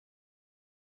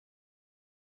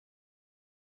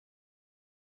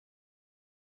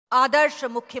आदर्श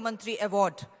मुख्यमंत्री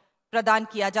अवार्ड प्रदान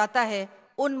किया जाता है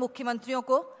उन मुख्यमंत्रियों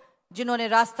को जिन्होंने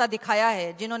रास्ता दिखाया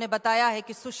है, जिन्होंने बताया है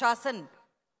कि सुशासन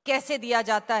कैसे दिया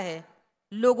जाता है,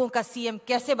 लोगों का सीएम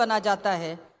कैसे बना जाता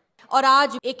है। और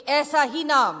आज एक ऐसा ही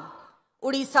नाम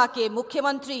उड़ीसा के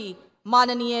मुख्यमंत्री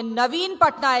माननीय नवीन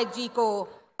पटनायक जी को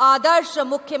आदर्श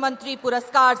मुख्यमंत्री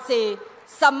पुरस्कार से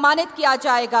सम्मानित किया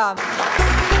जाएगा।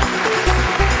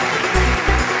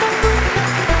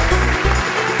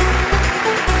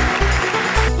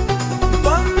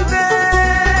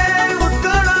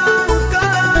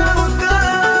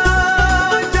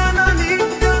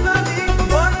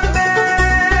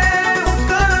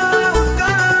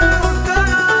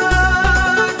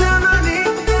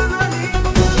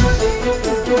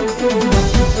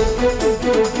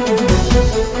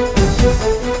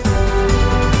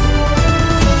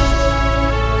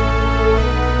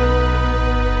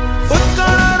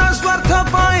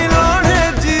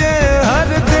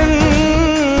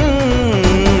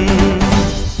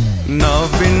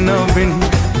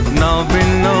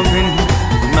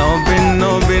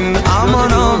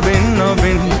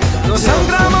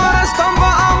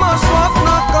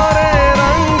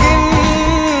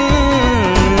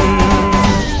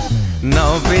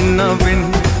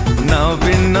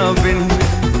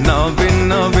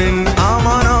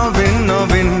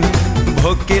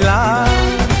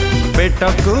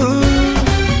 पेटकू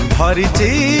भरिची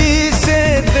से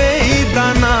देई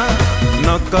दाना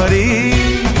न करी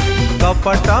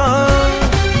कपट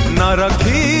न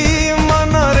रखी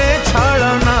मनरे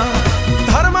छाड़ना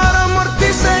धर्मर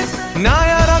मूर्ति से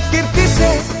न्यायर कीर्ति से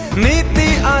नीति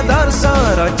आदर्श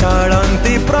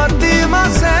चलती प्रतिमा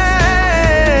से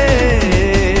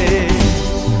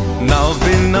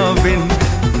नवीन नवीन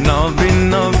नवीन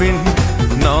नवीन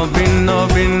नवीन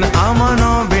नवीन आम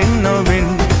नवीन नवीन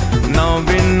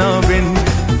नवीन नवीन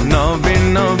नवीन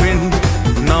नवीन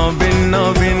नवीन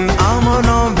नवीन आम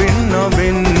नवीन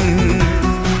नवीन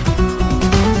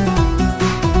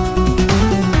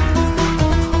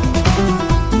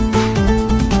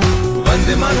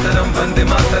वंदे मातरम वंदे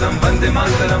मातरम वंदे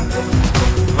मातरम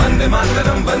वंदे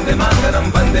मातरम वंदे मातरम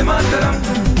वंदे मातरम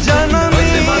जननी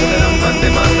वंदे मातरम वंदे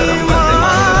मातरम वंदे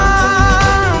मातरम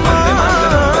वंदे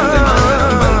मातरम वंदे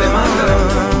मातरम वंदे मातरम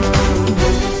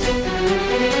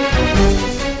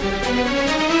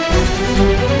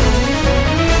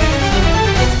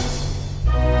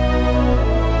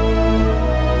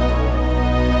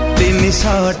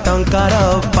टंकार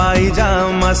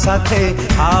पाइजामा साथे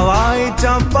हवाई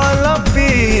चप्पल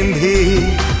पिंधी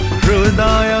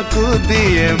हृदय को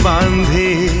दिए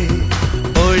बांधी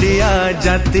ओडिया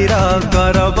जातिर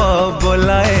गर्व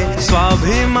बोलाए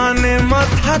स्वाभिमान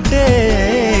मथा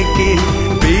टेकी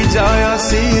विजय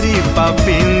शिरीपा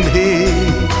पिंधी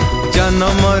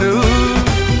जन्मरू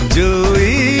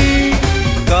जुई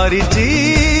करिची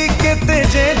केते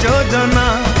जे योजना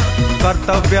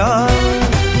कर्तव्य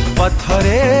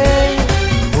पथरे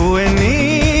हुएनी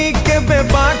केबे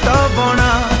बाट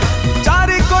बना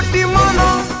 4 कोटी मन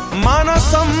मान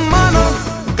सम्मान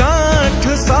गांठ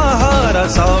सहर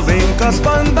सभिंक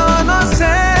स्पंदन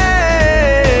से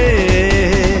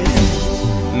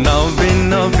नवीन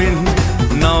नवीन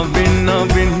नवीन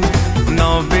नवीन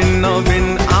नवीन नवीन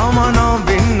आम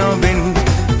नवीन नवीन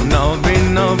नवीन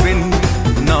नवीन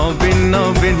नवीन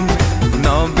नवीन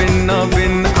नवीन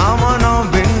नवीन आम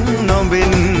नवीन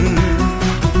नवीन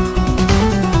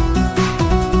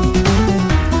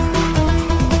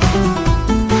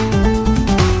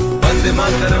वंदे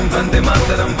मातरम वंदे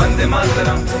मातरम वंदे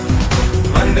मातरम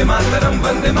वंदे मातरम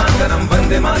वंदे मातरम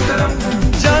वंदे मातरम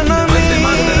जननी वंदे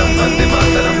मातरम वंदे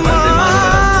मातरम वंदे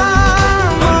मातरम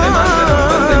वंदे मातरम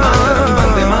वंदे मातरम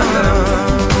वंदे मातरम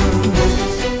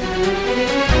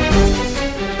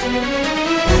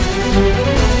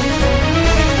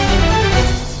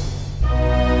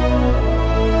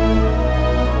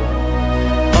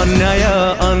अन्याय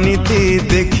अनीति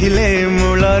देखिले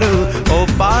मूलरू ओ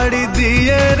पाड़ी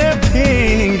दिए रे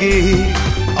फिंगी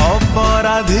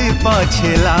अपराधी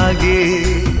पछे लागे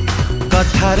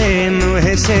कथारे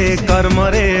नुहे से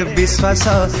कर्मरे विश्वास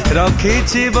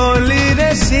रखिछि बोली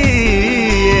रे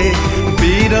सीए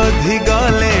विरोधी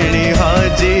गलेणी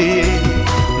हजी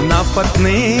ना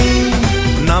पत्नी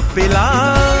ना पिला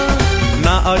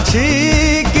ना अच्छी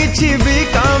किछि भी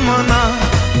कामना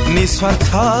निस्वार्थ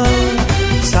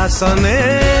शासने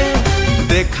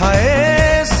देखाए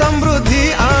समृद्धि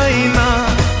आईना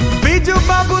बिजु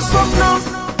बाबू स्वप्न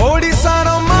ओडिशार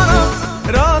मन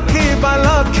रखिबा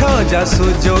लक्ष्य जा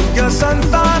सुयोग्य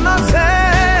संतान से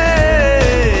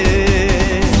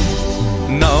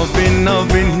नवीन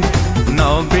नवीन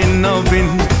नवीन नवीन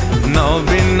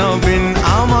नवीन नवीन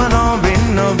आम नवीन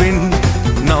नवीन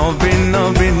नवीन नवीन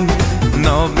नवीन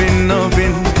नवीन नवीन